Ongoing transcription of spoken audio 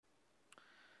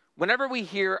Whenever we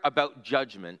hear about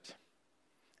judgment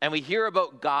and we hear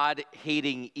about God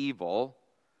hating evil,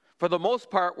 for the most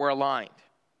part, we're aligned.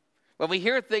 When we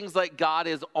hear things like God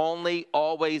is only,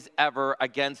 always, ever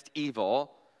against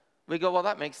evil, we go, well,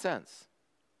 that makes sense.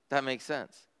 That makes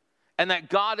sense. And that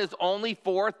God is only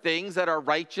for things that are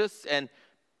righteous and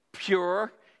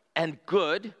pure and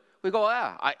good. We go,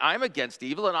 yeah, I'm against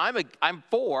evil, and I'm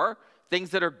for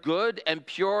things that are good and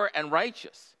pure and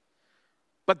righteous.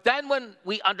 But then when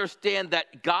we understand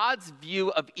that God's view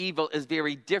of evil is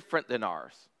very different than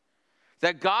ours,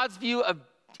 that God's view of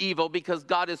evil, because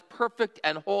God is perfect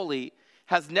and holy,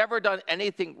 has never done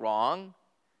anything wrong.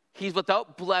 He's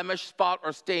without blemish, spot,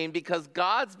 or stain, because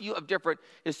God's view of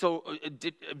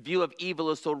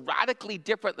evil is so radically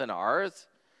different than ours.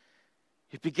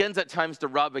 It begins at times to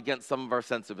rub against some of our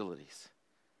sensibilities.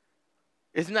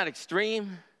 Isn't that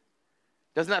extreme?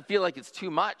 Doesn't that feel like it's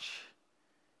too much?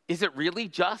 Is it really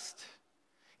just?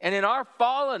 And in our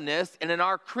fallenness and in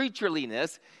our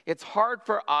creatureliness, it's hard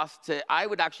for us to, I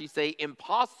would actually say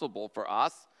impossible for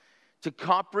us to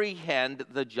comprehend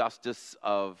the justice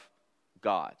of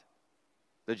God.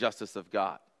 The justice of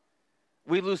God.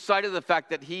 We lose sight of the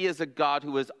fact that he is a God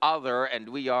who is other and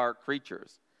we are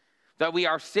creatures. That we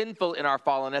are sinful in our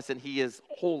fallenness and he is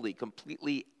holy,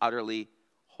 completely, utterly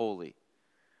holy.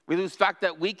 We lose fact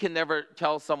that we can never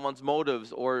tell someone's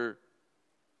motives or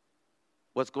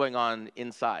what's going on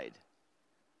inside.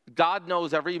 God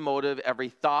knows every motive, every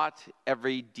thought,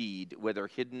 every deed, whether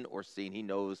hidden or seen. He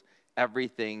knows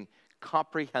everything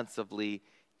comprehensively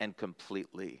and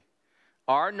completely.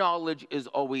 Our knowledge is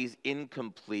always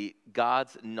incomplete.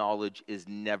 God's knowledge is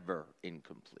never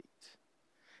incomplete.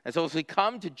 And so as we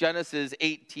come to Genesis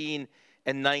 18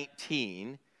 and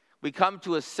 19, we come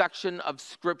to a section of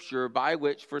Scripture by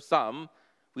which, for some,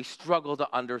 we struggle to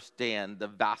understand the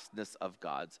vastness of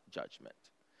God's judgment.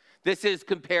 This is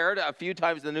compared a few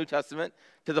times in the New Testament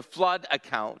to the flood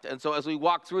account. And so as we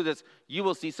walk through this, you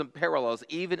will see some parallels.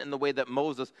 Even in the way that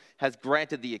Moses has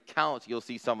granted the account, you'll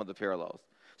see some of the parallels.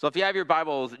 So if you have your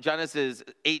Bibles, Genesis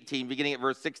 18, beginning at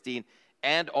verse 16,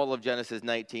 and all of Genesis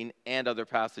 19, and other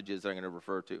passages that I'm going to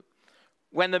refer to.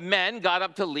 When the men got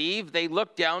up to leave, they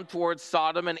looked down towards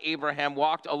Sodom, and Abraham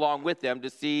walked along with them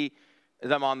to see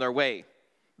them on their way.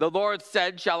 The Lord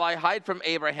said, "Shall I hide from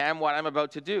Abraham what I'm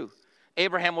about to do?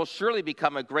 Abraham will surely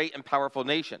become a great and powerful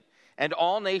nation, and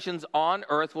all nations on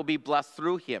earth will be blessed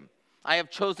through him. I have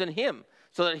chosen him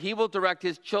so that he will direct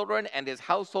his children and his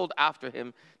household after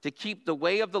him to keep the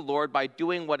way of the Lord by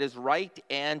doing what is right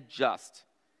and just,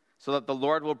 so that the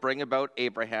Lord will bring about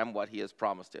Abraham what he has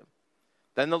promised him."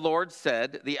 Then the Lord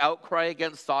said, "The outcry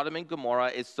against Sodom and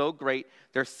Gomorrah is so great,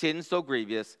 their sin so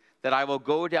grievous, that I will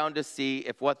go down to see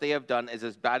if what they have done is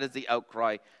as bad as the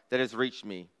outcry that has reached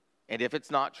me. And if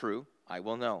it's not true, I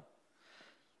will know."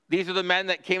 These are the men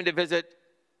that came to visit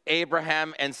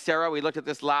Abraham and Sarah. We looked at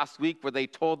this last week where they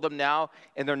told them now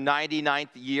in their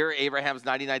 99th year, Abraham's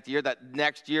 99th year, that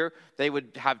next year they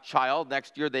would have child.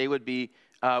 Next year they would be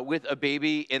with a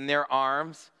baby in their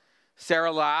arms.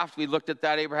 Sarah laughed. We looked at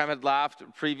that. Abraham had laughed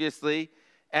previously.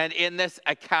 And in this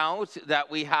account that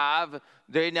we have,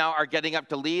 they now are getting up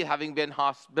to leave, having been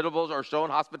hospitable or shown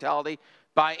hospitality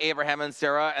by Abraham and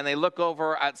Sarah. And they look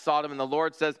over at Sodom, and the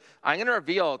Lord says, "I'm going to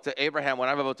reveal to Abraham what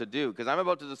I'm about to do, because I'm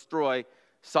about to destroy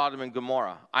Sodom and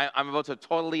Gomorrah. I'm about to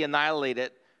totally annihilate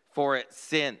it for its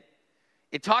sin."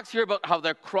 It talks here about how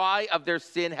the cry of their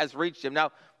sin has reached him.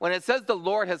 Now, when it says the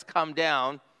Lord has come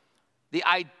down, the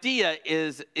idea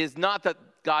is not that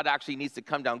God actually needs to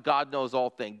come down. God knows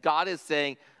all things. God is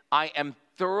saying, I am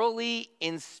thoroughly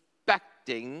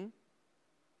inspecting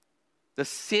the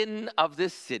sin of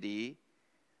this city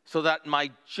so that my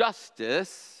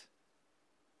justice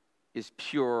is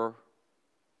pure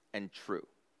and true.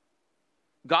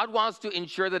 God wants to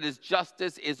ensure that his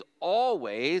justice is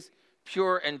always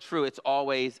pure and true. It's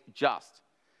always just.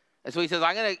 And so he says,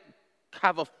 I'm going to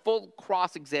have a full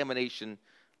cross-examination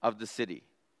of the city.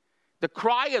 The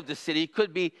cry of the city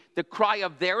could be the cry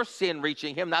of their sin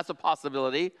reaching him. That's a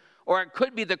possibility. Or it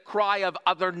could be the cry of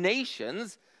other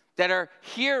nations that are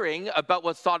hearing about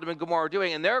what Sodom and Gomorrah are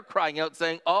doing. And they're crying out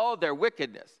saying, oh, their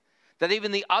wickedness. That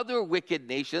even the other wicked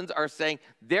nations are saying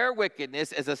their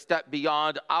wickedness is a step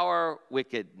beyond our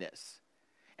wickedness.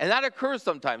 And that occurs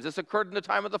sometimes. This occurred in the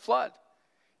time of the flood.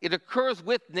 It occurs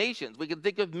with nations. We can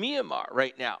think of Myanmar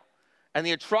right now and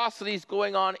the atrocities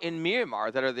going on in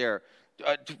Myanmar that are there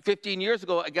 15 years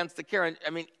ago against the Karen. I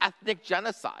mean, ethnic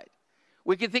genocide.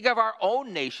 We can think of our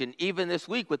own nation even this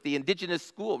week with the indigenous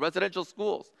school, residential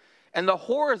schools, and the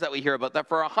horrors that we hear about that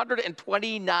for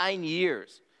 129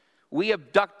 years. We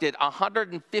abducted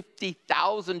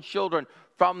 150,000 children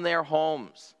from their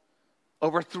homes.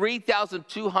 Over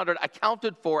 3,200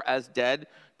 accounted for as dead,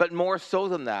 but more so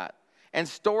than that. And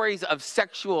stories of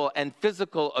sexual and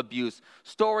physical abuse,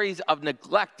 stories of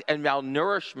neglect and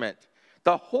malnourishment.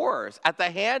 The horrors at the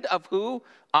hand of who?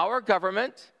 Our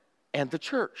government and the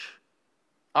church.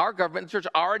 Our government and the church,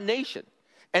 our nation.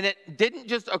 And it didn't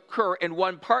just occur in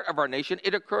one part of our nation,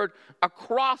 it occurred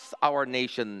across our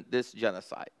nation, this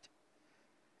genocide.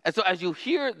 And so as you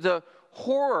hear the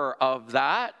horror of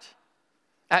that,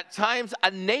 at times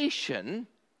a nation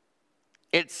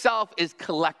itself is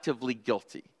collectively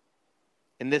guilty.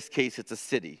 In this case, it's a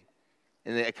city.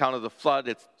 In the account of the flood,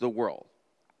 it's the world.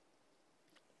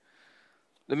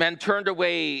 The men turned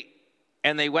away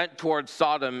and they went towards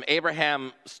Sodom.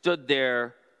 Abraham stood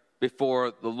there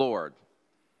before the Lord.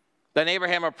 Then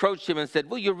Abraham approached him and said,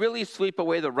 will you really sweep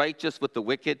away the righteous with the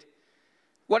wicked?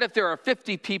 What if there are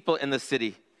 50 people in the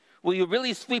city? Will you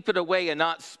really sweep it away and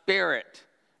not spare it,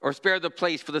 or spare the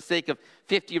place for the sake of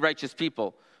 50 righteous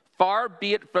people? Far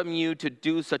be it from you to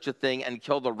do such a thing and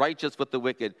kill the righteous with the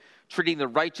wicked, treating the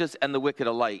righteous and the wicked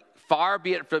alike. Far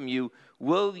be it from you,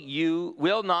 will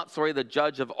not the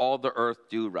judge of all the earth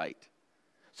do right?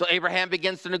 So Abraham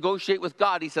begins to negotiate with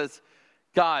God. He says,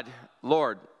 God,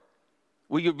 Lord,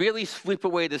 will you really sweep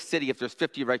away the city if there's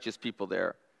 50 righteous people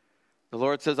there? The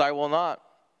Lord says, I will not.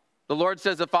 The Lord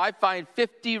says, if I find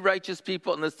 50 righteous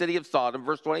people in the city of Sodom,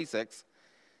 verse 26,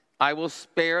 I will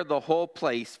spare the whole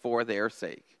place for their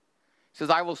sake. He says,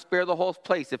 I will spare the whole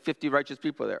place if 50 righteous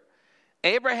people are there.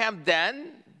 Abraham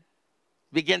then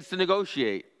begins to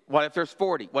negotiate. What if there's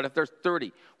 40? What if there's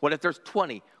 30? What if there's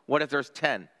 20? What if there's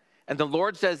 10? And the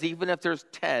Lord says, even if there's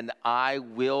 10, I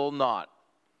will not.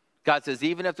 God says,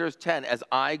 even if there's 10, as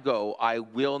I go, I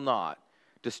will not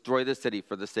destroy the city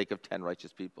for the sake of 10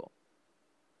 righteous people.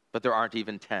 But there aren't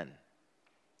even 10.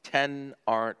 10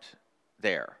 aren't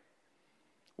there.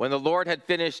 When the Lord had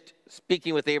finished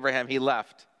speaking with Abraham, he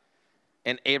left,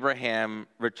 and Abraham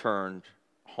returned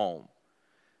home.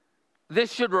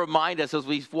 This should remind us as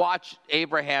we watch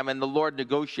Abraham and the Lord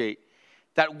negotiate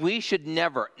that we should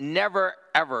never,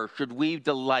 ever should we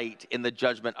delight in the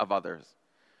judgment of others.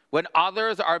 When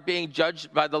others are being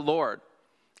judged by the Lord,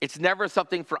 it's never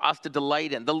something for us to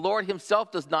delight in. The Lord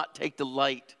himself does not take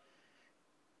delight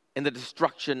in the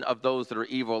destruction of those that are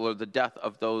evil or the death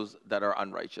of those that are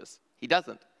unrighteous. He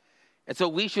doesn't. And so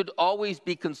we should always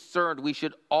be concerned. We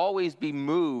should always be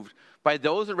moved by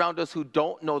those around us who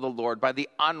don't know the Lord, by the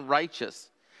unrighteous.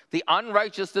 The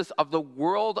unrighteousness of the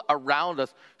world around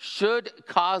us should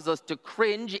cause us to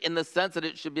cringe in the sense that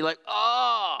it should be like,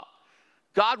 oh,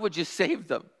 God, would you save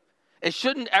them? It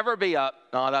shouldn't ever be no,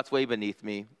 that's way beneath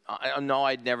me. No,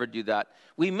 I'd never do that.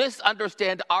 We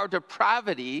misunderstand our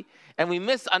depravity, and we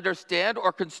misunderstand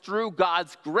or construe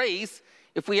God's grace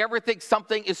if we ever think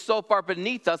something is so far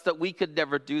beneath us that we could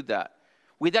never do that.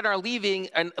 We then are living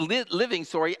as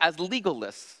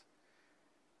legalists.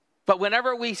 But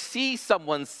whenever we see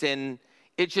someone sin,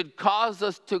 it should cause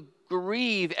us to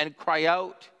grieve and cry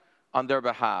out on their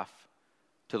behalf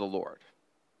to the Lord.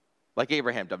 Like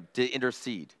Abraham did, to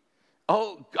intercede.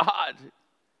 Oh,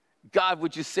 God,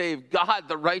 would you save? God,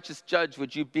 the righteous judge,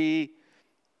 would you be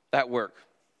at work?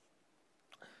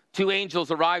 2 angels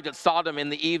arrived at Sodom in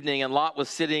the evening, and Lot was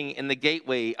sitting in the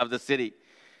gateway of the city.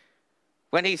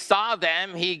 When he saw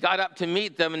them, he got up to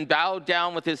meet them and bowed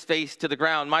down with his face to the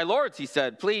ground. My lords, he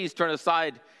said, please turn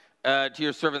aside to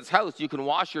your servant's house. You can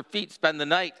wash your feet, spend the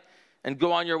night, and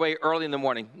go on your way early in the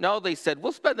morning. No, they said,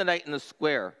 we'll spend the night in the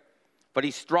square. But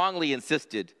he strongly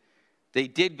insisted. They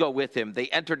did go with him. They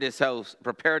entered his house,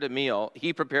 prepared a meal.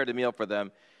 He prepared a meal for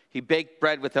them. He baked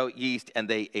bread without yeast, and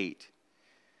they ate.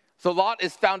 So Lot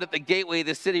is found at the gateway of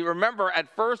the city. Remember,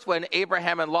 at first when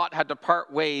Abraham and Lot had to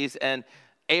part ways, and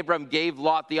Abram gave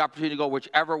Lot the opportunity to go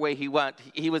whichever way he went,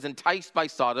 he was enticed by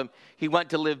Sodom. He went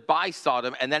to live by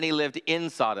Sodom, and then he lived in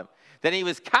Sodom. Then he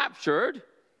was captured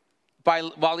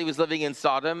while he was living in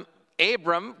Sodom.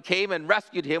 Abram came and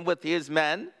rescued him with his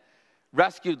men,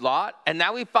 rescued Lot, and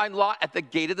now we find Lot at the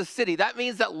gate of the city. That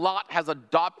means that Lot has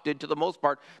adopted, to the most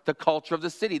part, the culture of the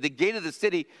city. The gate of the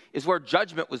city is where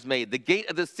judgment was made. The gate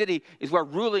of the city is where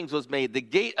rulings was made. The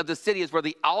gate of the city is where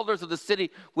the elders of the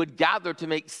city would gather to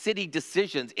make city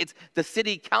decisions. It's the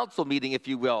city council meeting, if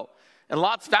you will. And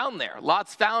Lot's found there.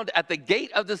 Lot's found at the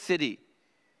gate of the city.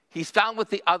 He's found with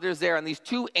the others there, and these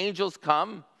 2 angels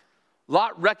come.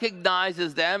 Lot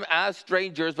recognizes them as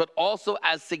strangers, but also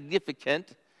as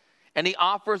significant. And he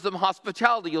offers them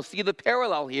hospitality. You'll see the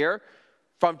parallel here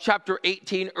from chapter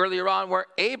 18 earlier on where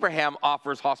Abraham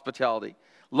offers hospitality.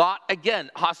 Lot,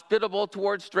 again, hospitable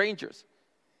towards strangers.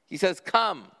 He says,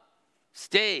 come,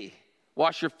 stay,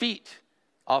 wash your feet,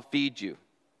 I'll feed you.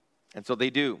 And so they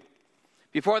do.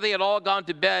 Before they had all gone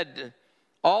to bed,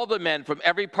 all the men from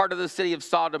every part of the city of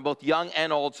Sodom, both young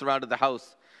and old, surrounded the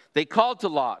house. They called to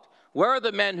Lot, "Where are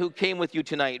the men who came with you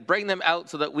tonight? Bring them out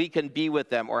so that we can be with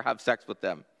them or have sex with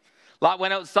them." Lot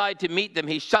went outside to meet them.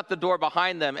 He shut the door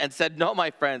behind them and said, "No,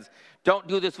 my friends, don't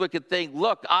do this wicked thing.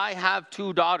 Look, I have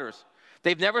 2 daughters.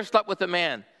 They've never slept with a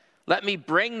man. Let me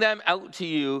bring them out to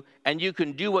you, and you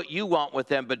can do what you want with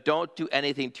them, but don't do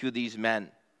anything to these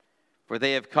men, for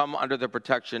they have come under the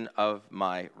protection of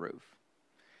my roof."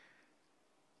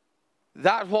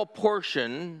 That whole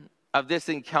portion of this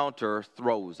encounter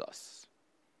throws us.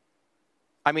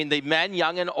 I mean, the men,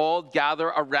 young and old, gather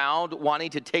around wanting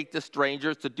to take the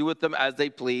strangers to do with them as they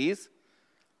please.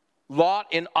 Lot,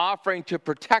 in offering to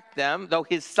protect them, though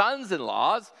his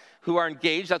sons-in-laws, who are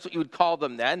engaged, that's what you would call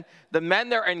them then, the men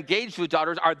that are engaged with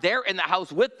daughters are there in the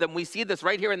house with them. We see this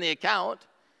right here in the account.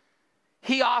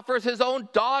 He offers his own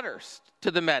daughters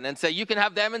to the men and say, "You can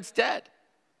have them instead.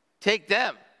 Take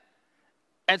them."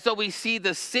 And so we see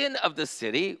the sin of the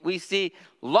city. We see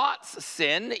Lot's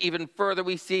sin. Even further,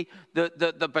 we see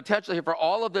the potential here for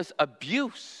all of this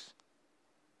abuse.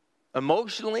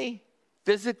 Emotionally,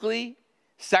 physically,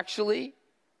 sexually.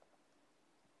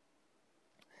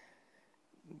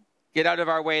 "Get out of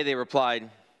our way," they replied.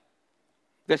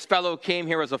 "This fellow came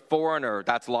here as a foreigner."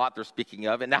 That's Lot they're speaking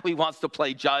of. "And now he wants to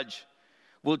play judge.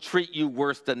 We'll treat you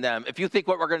worse than them." If you think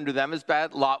what we're going to do them is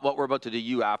bad, Lot, what we're about to do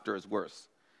you after is worse.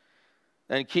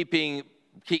 And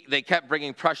they kept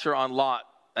bringing pressure on Lot,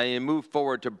 and he moved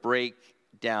forward to break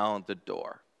down the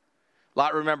door.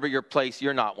 "Lot, remember your place.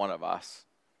 You're not one of us.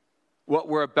 What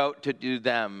we're about to do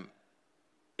them,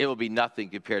 it will be nothing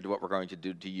compared to what we're going to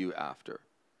do to you after."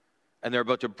 And they're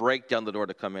about to break down the door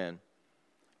to come in.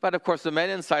 But of course, the men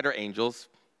inside are angels.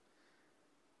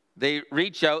 They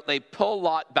reach out, they pull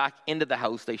Lot back into the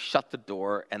house, they shut the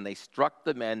door, and they struck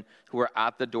the men who were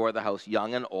at the door of the house,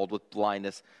 young and old, with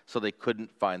blindness, so they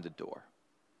couldn't find the door.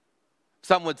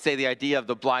 Some would say the idea of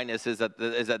the blindness is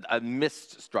that a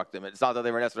mist struck them. It's not that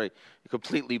they were necessarily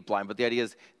completely blind, but the idea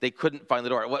is they couldn't find the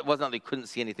door. It wasn't that they couldn't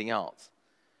see anything else.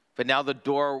 But now the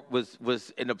door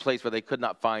was in a place where they could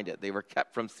not find it. They were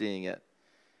kept from seeing it.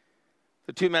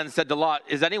 The 2 men said to Lot,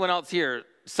 "Is anyone else here?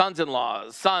 Sons-in-law,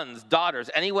 sons, daughters,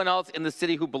 anyone else in the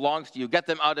city who belongs to you? Get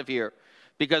them out of here,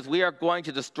 because we are going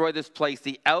to destroy this place.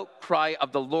 The outcry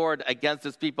of the Lord against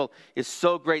his people is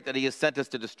so great that he has sent us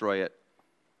to destroy it."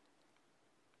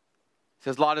 He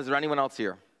says, "Lot, is there anyone else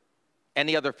here?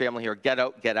 Any other family here? Get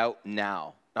out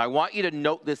now." Now, I want you to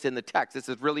note this in the text. This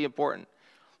is really important.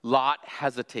 Lot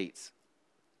hesitates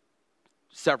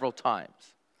several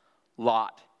times.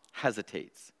 Lot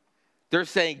hesitates. They're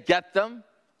saying, "Get them,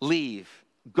 leave,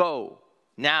 go,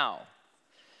 now."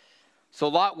 So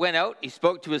Lot went out. He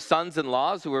spoke to his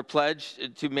sons-in-laws who were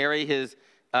pledged to marry his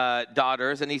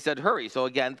daughters, and he said, "Hurry." So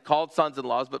again, called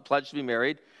sons-in-laws, but pledged to be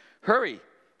married. "Hurry,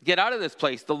 get out of this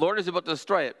place. The Lord is about to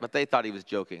destroy it." But they thought he was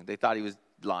joking. They thought he was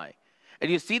lying.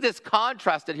 And you see this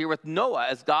contrasted here with Noah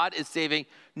as God is saving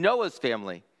Noah's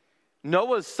family.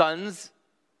 Noah's sons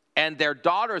and their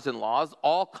daughters-in-laws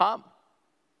all come.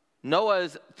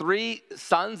 Noah's 3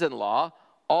 sons-in-law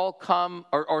all come,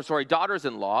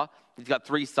 daughters-in-law. He's got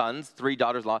 3 sons, 3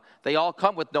 daughters-in-law. They all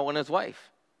come with Noah and his wife.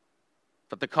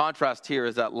 But the contrast here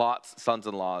is that Lot's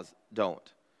sons-in-laws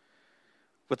don't.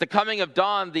 With the coming of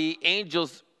dawn, the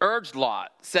angels urged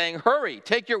Lot, saying, "Hurry,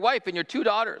 take your wife and your 2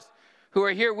 daughters who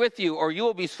are here with you, or you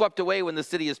will be swept away when the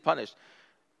city is punished."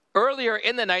 Earlier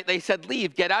in the night, they said,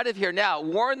 "Leave, get out of here now.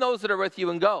 Warn those that are with you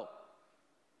and go."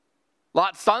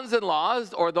 Lot's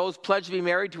sons-in-laws, or those pledged to be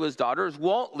married to his daughters,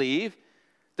 won't leave.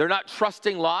 They're not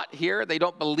trusting Lot here. They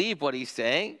don't believe what he's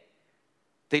saying.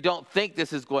 They don't think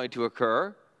this is going to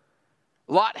occur.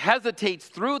 Lot hesitates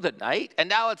through the night, and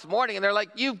now it's morning, and they're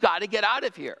like, "You've got to get out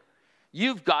of here.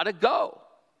 You've got to go."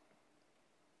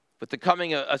 But the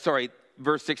coming of,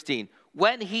 verse 16,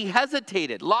 when he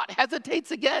hesitated, Lot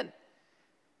hesitates again.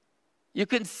 You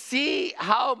can see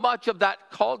how much of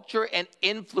that culture and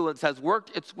influence has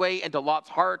worked its way into Lot's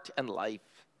heart and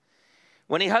life.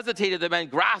 When he hesitated, the men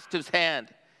grasped his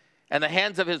hand and the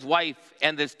hands of his wife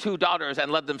and his 2 daughters and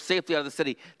led them safely out of the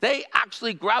city. They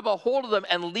actually grab a hold of them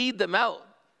and lead them out,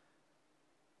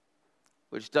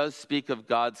 which does speak of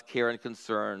God's care and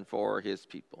concern for his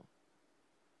people.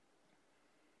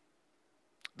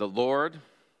 The Lord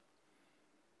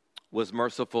was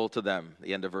merciful to them,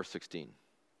 the end of verse 16.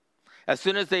 As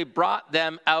soon as they brought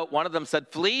them out, one of them said,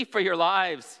 "Flee for your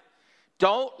lives.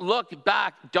 Don't look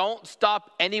back. Don't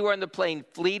stop anywhere in the plain.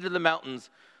 Flee to the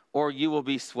mountains, or you will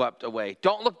be swept away."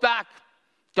 Don't look back.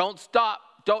 Don't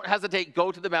stop. Don't hesitate.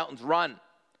 Go to the mountains. Run.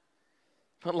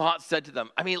 But Lot said to them,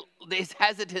 this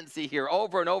hesitancy here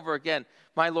over and over again,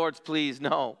 my lords, please,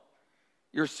 no.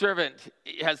 Your servant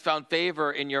has found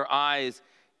favor in your eyes.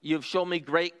 You've shown me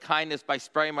great kindness by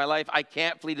sparing my life. I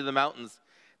can't flee to the mountains.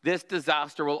 This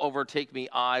disaster will overtake me.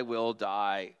 I will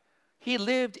die. He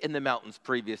lived in the mountains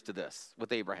previous to this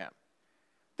with Abraham.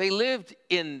 They lived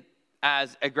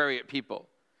as agrarian people.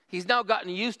 He's now gotten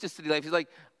used to city life. He's like,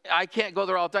 I can't go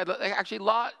there all the time. Actually,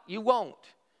 Lot, you won't.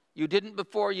 You didn't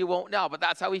before, you won't now. But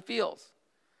that's how he feels.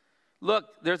 Look,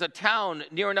 there's a town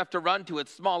near enough to run to.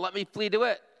 It's small. Let me flee to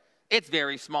it. It's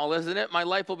very small, isn't it? My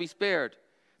life will be spared.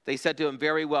 They said to him,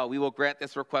 very well, we will grant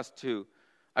this request too.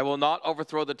 I will not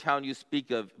overthrow the town you speak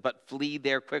of, but flee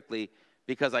there quickly,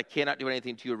 because I cannot do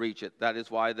anything to reach it. That is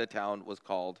why the town was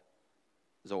called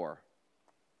Zor.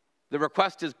 The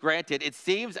request is granted. It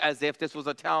seems as if this was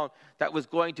a town that was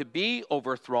going to be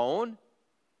overthrown.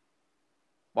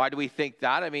 Why do we think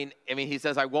that? He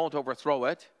says, I won't overthrow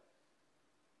it.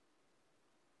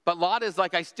 But Lot is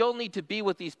like, I still need to be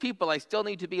with these people. I still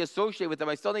need to be associated with them.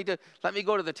 I still need to, let me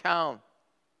go to the town.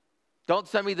 Don't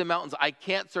send me to the mountains. I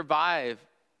can't survive.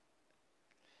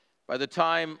 By the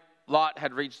time Lot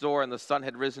had reached Zor and the sun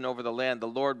had risen over the land, the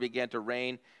Lord began to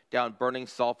rain down burning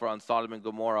sulfur on Sodom and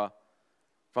Gomorrah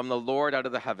from the Lord out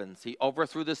of the heavens. He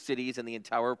overthrew the cities and the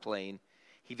entire plain.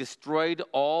 He destroyed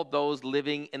all those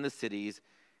living in the cities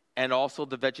and also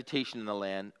the vegetation in the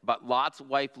land. But Lot's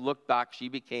wife looked back. She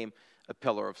became a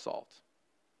pillar of salt.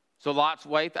 So Lot's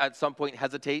wife at some point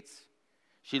hesitates.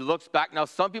 She looks back. Now,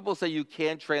 some people say you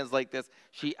can translate this.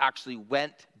 She actually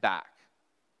went back.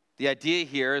 The idea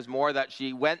here is more that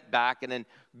she went back, and then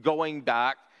going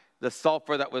back, the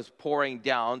sulfur that was pouring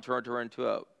down turned her into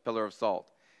a pillar of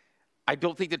salt. I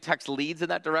don't think the text leads in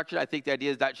that direction. I think the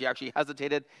idea is that she actually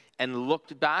hesitated and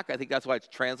looked back. I think that's why it's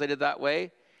translated that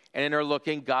way. And in her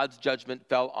looking, God's judgment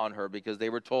fell on her because they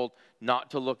were told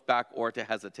not to look back or to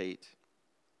hesitate.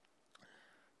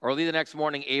 Early the next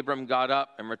morning, Abram got up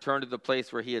and returned to the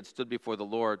place where he had stood before the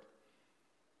Lord.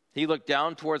 He looked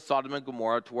down toward Sodom and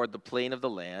Gomorrah, toward the plain of the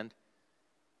land.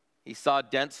 He saw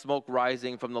dense smoke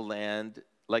rising from the land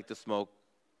like the smoke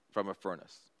from a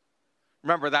furnace.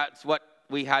 Remember, that's what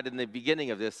we had in the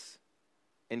beginning of this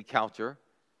encounter.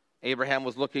 Abraham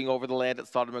was looking over the land at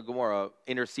Sodom and Gomorrah,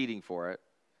 interceding for it.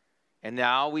 And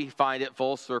now we find it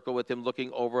full circle with him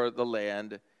looking over the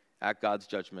land at God's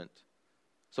judgment.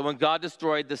 So when God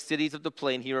destroyed the cities of the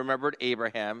plain, he remembered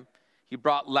Abraham. He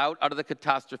brought Lot out of the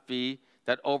catastrophe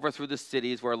that overthrew the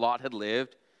cities where Lot had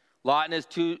lived. Lot and his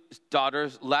two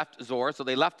daughters left Zor, so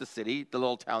they left the city, the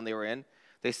little town they were in.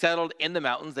 They settled in the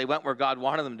mountains. They went where God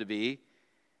wanted them to be,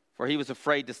 for he was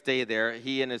afraid to stay there.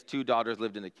 He and his two daughters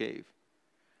lived in a cave.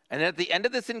 And at the end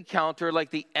of this encounter, like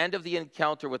the end of the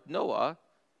encounter with Noah,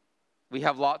 we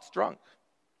have Lot's drunk.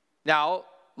 Now,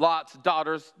 Lot's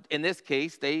daughters, in this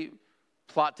case, they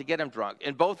plot to get him drunk.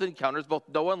 In both encounters, both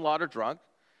Noah and Lot are drunk,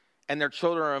 and their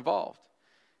children are involved.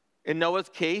 In Noah's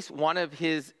case, one of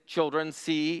his children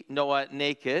see Noah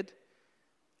naked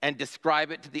and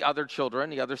describe it to the other children,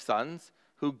 the other sons,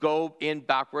 who go in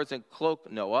backwards and cloak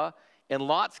Noah. In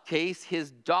Lot's case,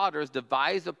 his daughters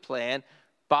devise a plan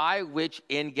by which,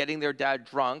 in getting their dad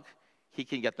drunk, he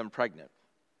can get them pregnant.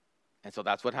 And so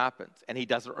that's what happens. And he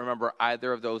doesn't remember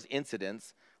either of those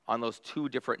incidents on those two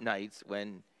different nights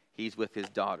when he's with his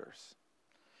daughters.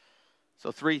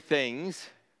 So 3 things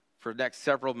for the next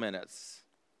several minutes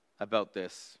about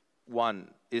this.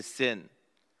 1 is sin.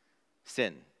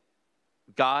 Sin.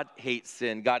 God hates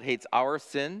sin. God hates our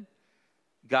sin.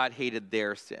 God hated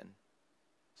their sin.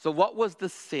 So what was the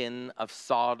sin of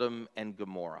Sodom and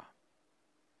Gomorrah?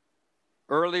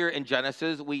 Earlier in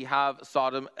Genesis, we have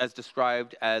Sodom as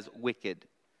described as wicked.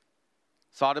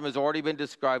 Sodom has already been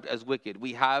described as wicked.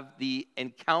 We have the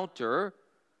encounter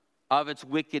of its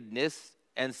wickedness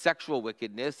and sexual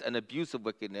wickedness and abusive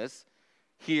wickedness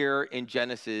here in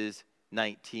Genesis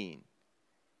 19.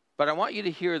 But I want you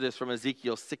to hear this from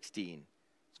Ezekiel 16,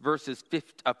 verses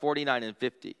 49 and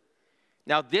 50.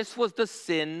 Now this was the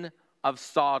sin of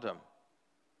Sodom.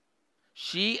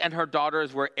 She and her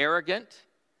daughters were arrogant.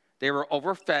 They were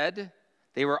overfed.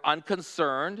 They were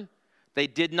unconcerned. They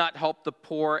did not help the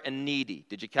poor and needy.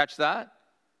 Did you catch that?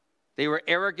 They were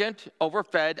arrogant,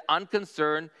 overfed,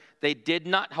 unconcerned. They did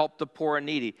not help the poor and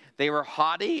needy. They were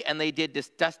haughty, and they did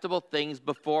detestable things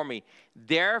before me.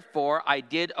 Therefore, I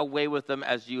did away with them,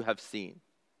 as you have seen.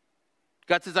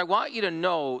 God says, I want you to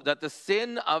know that the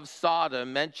sin of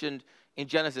Sodom mentioned in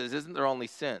Genesis isn't their only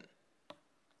sin.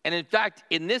 And in fact,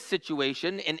 in this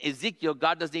situation, in Ezekiel,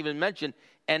 God doesn't even mention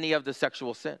any of the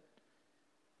sexual sin.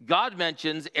 God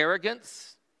mentions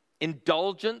arrogance,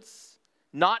 indulgence,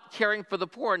 not caring for the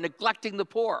poor, neglecting the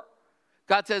poor.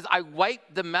 God says, I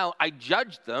wiped them out. I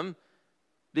judged them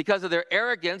because of their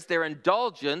arrogance, their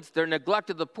indulgence, their neglect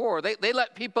of the poor. They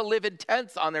let people live in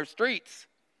tents on their streets.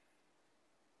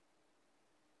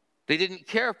 They didn't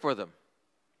care for them.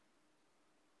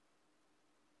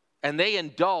 And they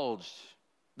indulged.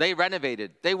 They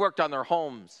renovated. They worked on their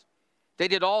homes. They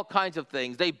did all kinds of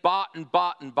things. They bought and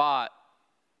bought and bought.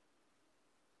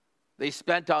 They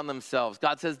spent on themselves.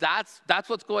 God says that's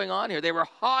what's going on here. They were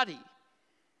haughty.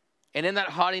 And in that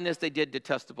haughtiness, they did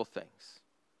detestable things.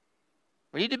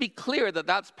 We need to be clear that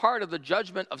that's part of the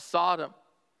judgment of Sodom.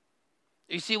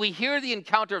 You see, we hear the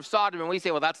encounter of Sodom and we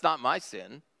say, well, that's not my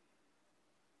sin.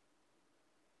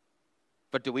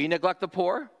 But do we neglect the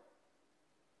poor?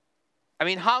 I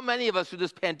mean, how many of us through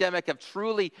this pandemic have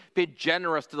truly been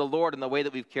generous to the Lord in the way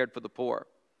that we've cared for the poor?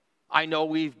 I know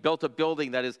we've built a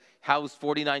building that has housed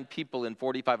 49 people in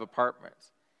 45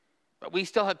 apartments. But we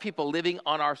still have people living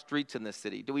on our streets in this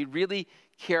city. Do we really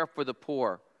care for the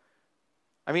poor?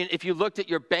 I mean, if you looked at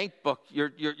your bank book, your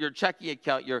checking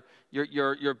account,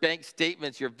 your bank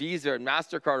statements, your Visa and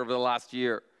MasterCard over the last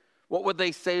year, what would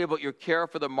they say about your care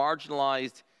for the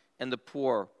marginalized and the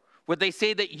poor? Would they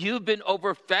say that you've been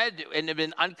overfed and have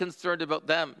been unconcerned about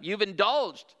them? You've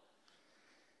indulged.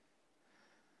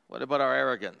 What about our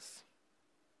arrogance?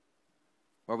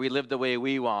 Where we live the way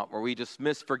we want, where we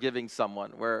dismiss forgiving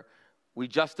someone, where we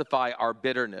justify our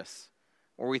bitterness,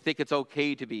 where we think it's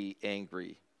okay to be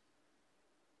angry.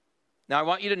 Now, I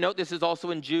want you to note this is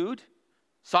also in Jude.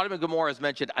 Sodom and Gomorrah is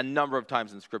mentioned a number of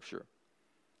times in Scripture.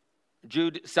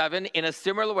 Jude 7, in a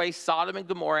similar way, Sodom and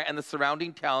Gomorrah and the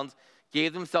surrounding towns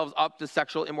gave themselves up to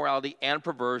sexual immorality and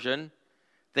perversion.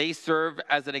 They serve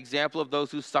as an example of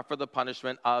those who suffer the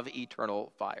punishment of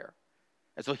eternal fire.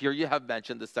 And so here you have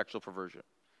mentioned the sexual perversion.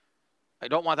 I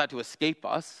don't want that to escape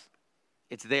us.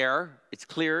 It's there. It's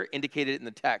clear, indicated in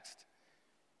the text.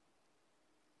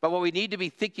 But what we need to be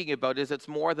thinking about is it's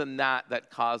more than that that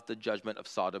caused the judgment of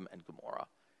Sodom and Gomorrah.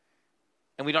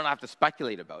 And we don't have to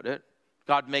speculate about it.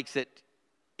 God makes it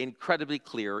incredibly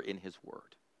clear in his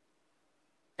word.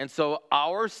 And so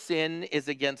our sin is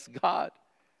against God.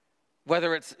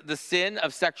 Whether it's the sin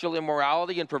of sexual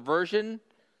immorality and perversion,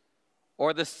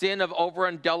 or the sin of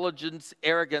overindulgence,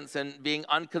 arrogance, and being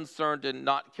unconcerned and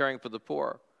not caring for the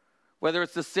poor. Whether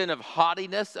it's the sin of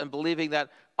haughtiness and believing that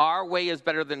our way is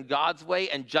better than God's way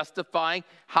and justifying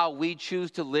how we choose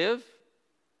to live.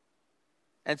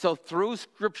 And so through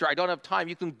Scripture, I don't have time.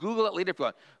 You can Google it later if you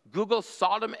want. Google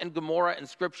Sodom and Gomorrah in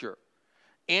Scripture.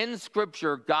 In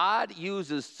Scripture, God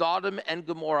uses Sodom and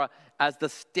Gomorrah as the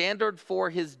standard for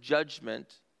his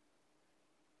judgment.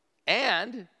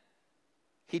 And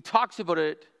he talks about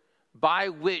it by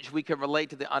which we can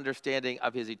relate to the understanding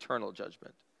of his eternal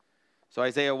judgment. So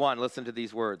Isaiah 1, listen to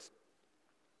these words.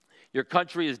 Your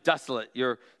country is desolate.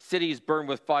 Your cities burn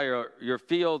with fire. Your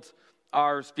fields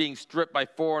are being stripped by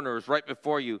foreigners right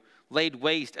before you, laid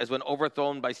waste as when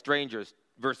overthrown by strangers.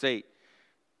 Verse 8.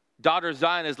 Daughter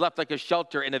Zion is left like a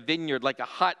shelter in a vineyard, like a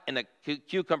hut in a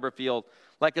cucumber field,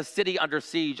 like a city under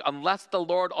siege. Unless the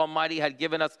Lord Almighty had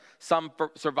given us some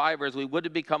survivors, we would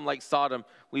have become like Sodom.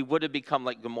 We would have become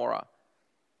like Gomorrah.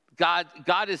 God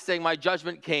is saying, my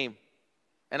judgment came.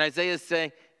 And Isaiah is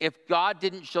saying, if God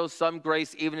didn't show some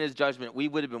grace even in his judgment, we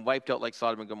would have been wiped out like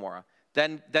Sodom and Gomorrah.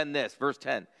 Then this, verse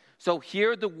 10. So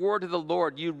hear the word of the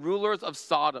Lord, you rulers of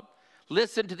Sodom.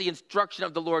 Listen to the instruction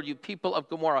of the Lord, you people of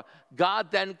Gomorrah. God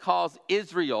then calls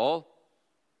Israel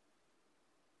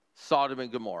Sodom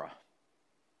and Gomorrah.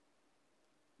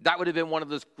 That would have been one of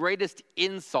the greatest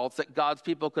insults that God's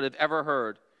people could have ever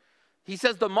heard. He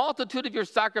says, the multitude of your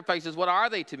sacrifices, what are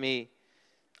they to me?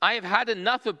 I have had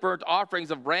enough of burnt offerings,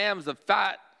 of rams, of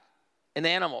fat, and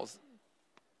animals.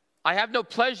 I have no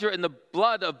pleasure in the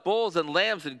blood of bulls and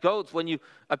lambs and goats when you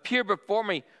appear before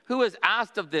me. Who has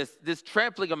asked of this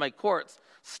trampling of my courts?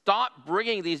 Stop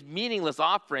bringing these meaningless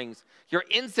offerings. Your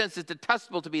incense is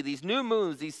detestable to me. These new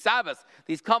moons, these Sabbaths,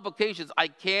 these convocations, I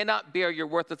cannot bear your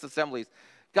worthless assemblies.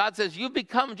 God says, you've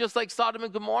become just like Sodom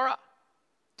and Gomorrah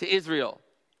to Israel.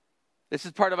 This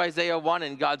is part of Isaiah 1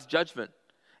 and God's judgment.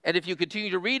 And if you continue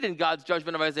to read in God's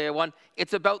judgment of Isaiah 1,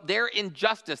 it's about their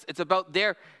injustice. It's about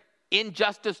their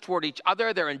injustice toward each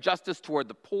other, their injustice toward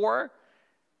the poor.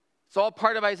 It's all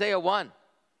part of Isaiah 1.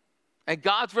 And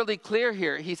God's really clear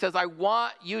here. He says, I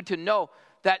want you to know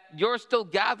that you're still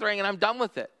gathering and I'm done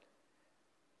with it.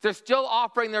 They're still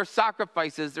offering their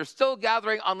sacrifices. They're still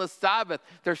gathering on the Sabbath.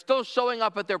 They're still showing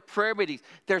up at their prayer meetings.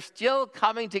 They're still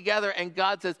coming together. And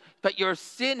God says, but your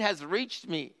sin has reached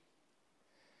me.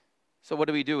 So what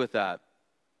do we do with that?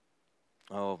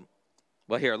 Oh,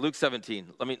 well, here, Luke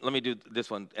 17. Let me do this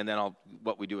one, and then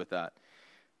what we do with that.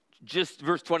 Just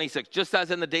verse 26, just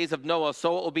as in the days of Noah,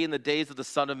 so it will be in the days of the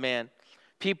Son of Man.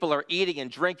 People are eating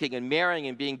and drinking and marrying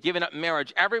and being given up in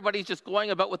marriage. Everybody's just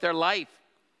going about with their life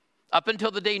up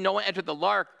until the day Noah entered the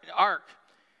ark.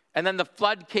 And then the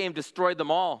flood came, destroyed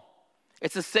them all.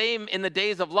 It's the same in the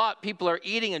days of Lot. People are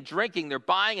eating and drinking. They're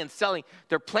buying and selling.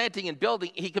 They're planting and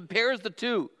building. He compares the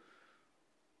two.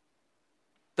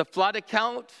 The flood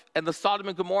account and the Sodom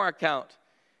and Gomorrah account.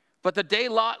 But the day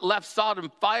Lot left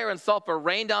Sodom, fire and sulfur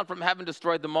rained down from heaven,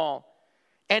 destroyed them all.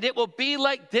 And it will be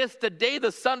like this the day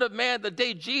the Son of Man, the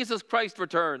day Jesus Christ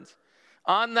returns.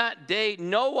 On that day,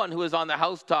 no one who is on the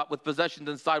housetop with possessions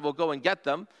inside will go and get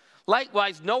them.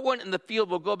 Likewise, no one in the field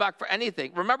will go back for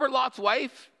anything. Remember Lot's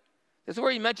wife? This is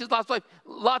where he mentions Lot's wife.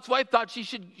 Lot's wife thought she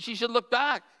should look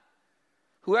back.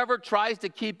 Whoever tries to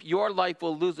keep your life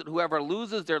will lose it. Whoever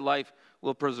loses their life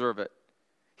will preserve it.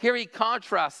 Here he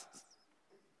contrasts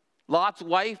Lot's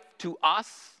wife to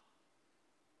us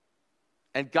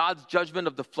and God's judgment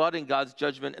of the flood and God's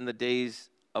judgment in the days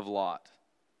of Lot.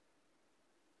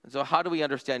 And so how do we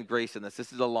understand grace in this?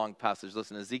 This is a long passage.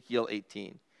 Listen, Ezekiel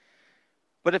 18.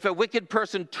 But if a wicked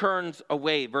person turns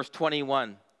away, verse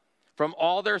 21, from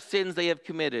all their sins they have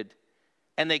committed,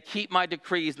 and they keep my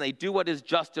decrees, and they do what is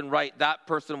just and right, that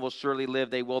person will surely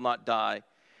live. They will not die.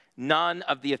 None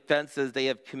of the offenses they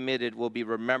have committed will be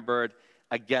remembered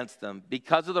against them.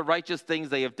 Because of the righteous things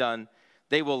they have done,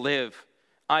 they will live.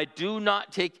 I do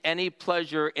not take any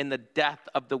pleasure in the death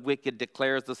of the wicked,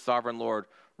 declares the sovereign Lord.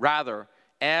 Rather,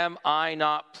 am I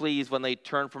not pleased when they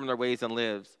turn from their ways and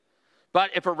lives?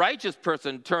 But if a righteous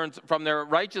person turns from their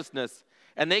righteousness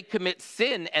and they commit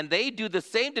sin and they do the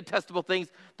same detestable things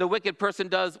the wicked person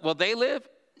does, will they live?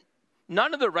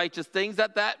 None of the righteous things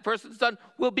that person's done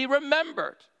will be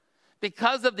remembered.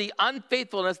 Because of the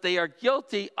unfaithfulness they are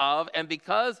guilty of and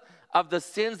because of the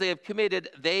sins they have committed,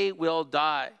 they will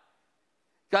die.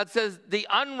 God says the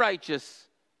unrighteous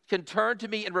can turn to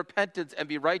me in repentance and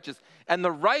be righteous, and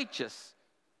the righteous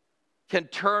can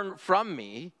turn from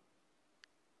me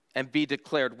and be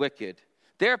declared wicked.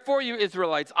 Therefore, you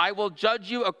Israelites, I will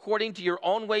judge you according to your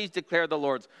own ways, declare the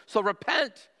Lord. So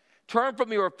repent, turn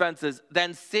from your offenses,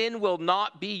 then sin will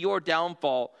not be your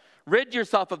downfall. Rid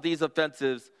yourself of these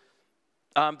offenses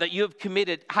that you have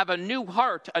committed. Have a new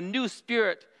heart, a new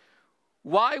spirit.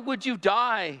 Why would you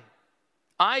die?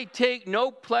 I take no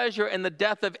pleasure in the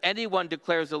death of anyone,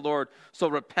 declares the Lord. So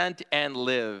repent and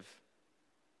live.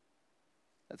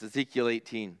 That's Ezekiel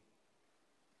 18.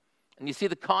 And you see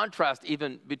the contrast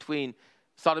even between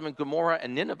Sodom and Gomorrah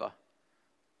and Nineveh,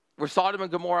 where Sodom and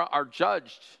Gomorrah are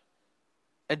judged.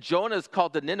 And Jonah is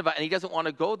called to Nineveh, and he doesn't want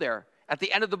to go there. At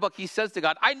the end of the book, he says to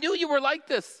God, I knew you were like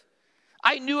this.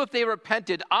 I knew if they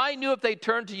repented, I knew if they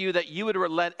turned to you that you would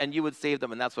relent and you would save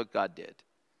them. And that's what God did.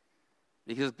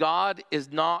 Because God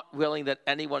is not willing that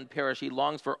anyone perish. He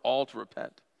longs for all to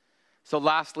repent. So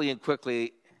lastly and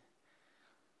quickly,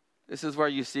 this is where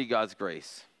you see God's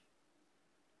grace.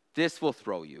 This will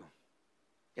throw you.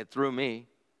 It threw me.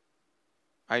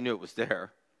 I knew it was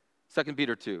there. 2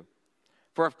 Peter 2.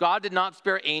 For if God did not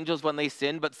spare angels when they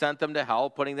sinned, but sent them to hell,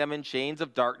 putting them in chains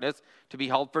of darkness to be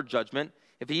held for judgment,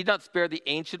 if he did not spare the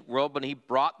ancient world when he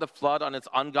brought the flood on its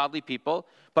ungodly people,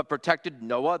 but protected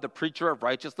Noah, the preacher of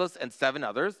righteousness, and 7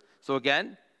 others. So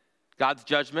again, God's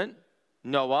judgment,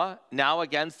 Noah, now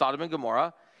again Sodom and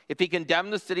Gomorrah. If he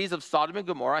condemned the cities of Sodom and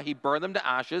Gomorrah, he burned them to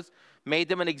ashes, made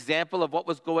them an example of what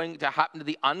was going to happen to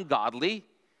the ungodly.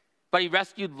 But he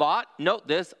rescued Lot, note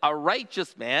this, a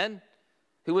righteous man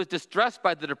who was distressed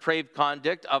by the depraved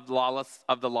conduct of the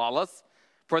lawless.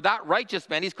 For that righteous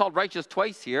man, he's called righteous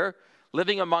twice here,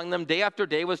 living among them day after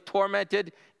day, was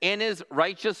tormented in his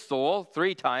righteous soul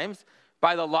 3 times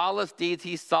by the lawless deeds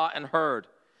he saw and heard.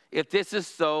 If this is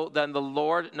so, then the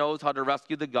Lord knows how to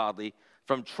rescue the godly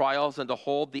from trials and to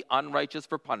hold the unrighteous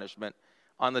for punishment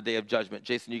on the day of judgment.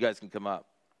 Jason, you guys can come up.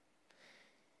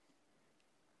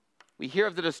 We hear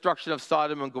of the destruction of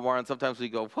Sodom and Gomorrah, and sometimes we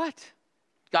go, what?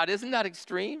 God, isn't that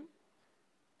extreme?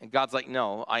 And God's like,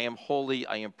 no, I am holy,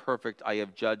 I am perfect, I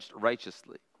have judged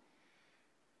righteously.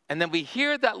 And then we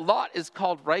hear that Lot is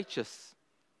called righteous.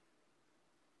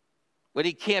 When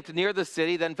he camped near the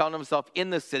city, then found himself in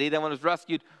the city. Then when he was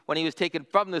rescued, when he was taken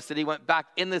from the city, went back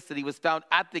in the city, was found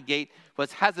at the gate,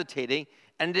 was hesitating,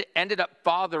 and ended up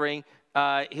fathering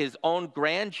his own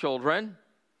grandchildren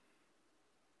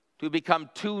to become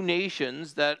 2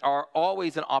 nations that are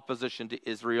always in opposition to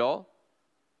Israel.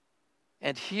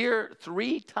 And here,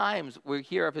 3 times we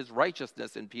hear of his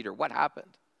righteousness in Peter. What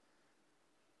happened?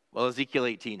 Well, Ezekiel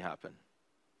 18 happened.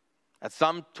 At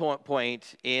some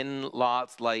point in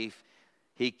Lot's life,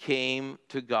 he came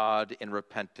to God in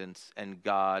repentance, and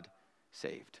God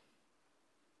saved.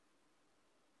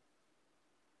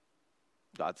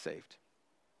 God saved.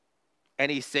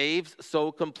 And he saves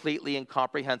so completely and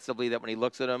comprehensively that when he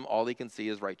looks at him, all he can see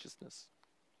is righteousness.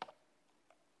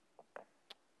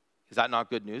 Is that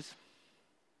not good news?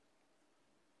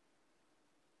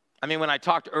 I mean, when I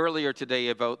talked earlier today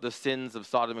about the sins of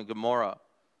Sodom and Gomorrah,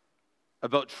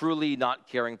 about truly not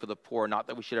caring for the poor, not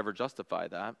that we should ever justify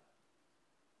that,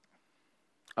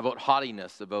 about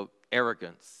haughtiness, about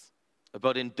arrogance,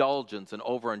 about indulgence and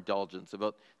overindulgence,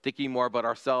 about thinking more about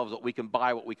ourselves, what we can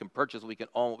buy, what we can purchase, what we can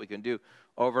own, what we can do,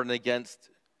 over and against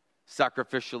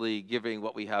sacrificially giving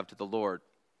what we have to the Lord.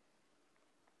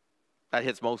 That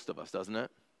hits most of us, doesn't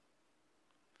it?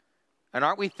 And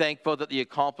aren't we thankful that the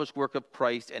accomplished work of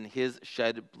Christ and his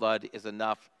shed blood is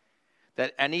enough?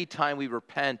 That any time we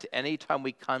repent, any time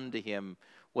we come to him,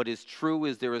 what is true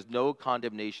is there is no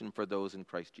condemnation for those in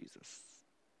Christ Jesus.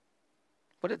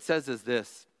 What it says is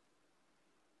this: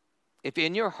 if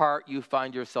in your heart you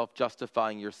find yourself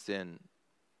justifying your sin,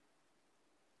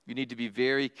 you need to be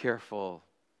very careful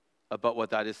about what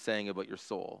that is saying about your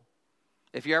soul.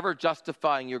 If you're ever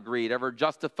justifying your greed, ever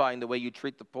justifying the way you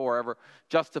treat the poor, ever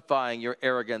justifying your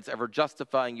arrogance, ever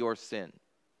justifying your sin,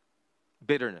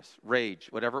 bitterness, rage,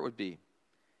 whatever it would be,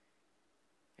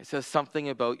 it says something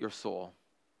about your soul.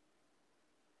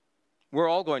 We're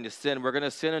all going to sin. We're going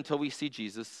to sin until we see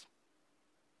Jesus.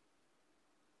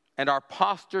 And our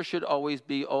posture should always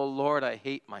be, oh Lord, I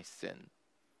hate my sin.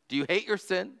 Do you hate your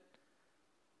sin?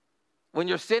 When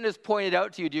your sin is pointed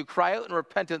out to you, do you cry out in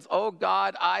repentance, oh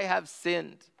God, I have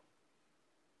sinned?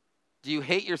 Do you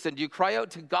hate your sin? Do you cry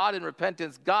out to God in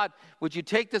repentance, God, would you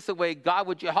take this away? God,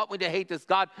 would you help me to hate this?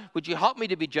 God, would you help me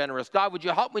to be generous? God, would you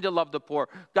help me to love the poor?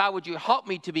 God, would you help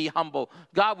me to be humble?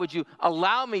 God, would you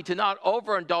allow me to not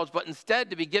overindulge, but instead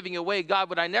to be giving away? God,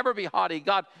 would I never be haughty?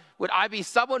 God, would I be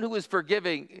someone who is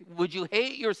forgiving? Would you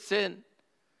hate your sin?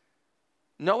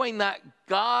 Knowing that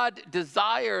God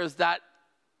desires that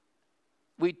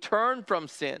we turn from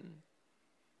sin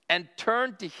and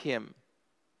turn to him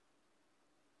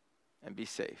and be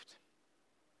saved.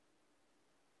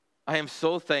 I am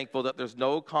so thankful that there's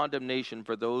no condemnation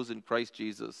for those in Christ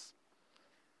Jesus,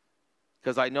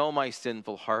 because I know my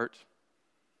sinful heart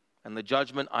and the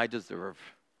judgment I deserve,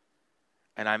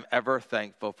 and I'm ever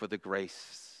thankful for the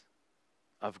grace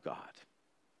of God.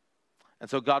 And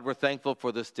so, God, we're thankful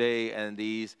for this day and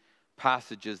these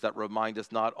passages that remind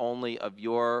us not only of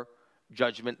your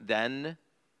judgment then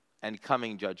and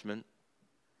coming judgment,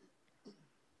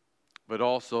 but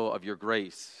also of your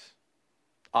grace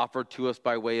offered to us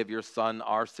by way of your Son,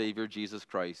 our Savior, Jesus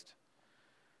Christ,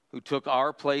 who took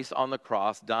our place on the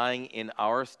cross, dying in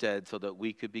our stead so that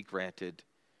we could be granted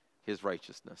his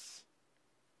righteousness.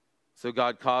 So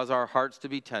God, cause our hearts to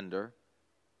be tender.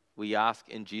 We ask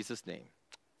in Jesus' name.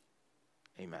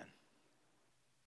 Amen.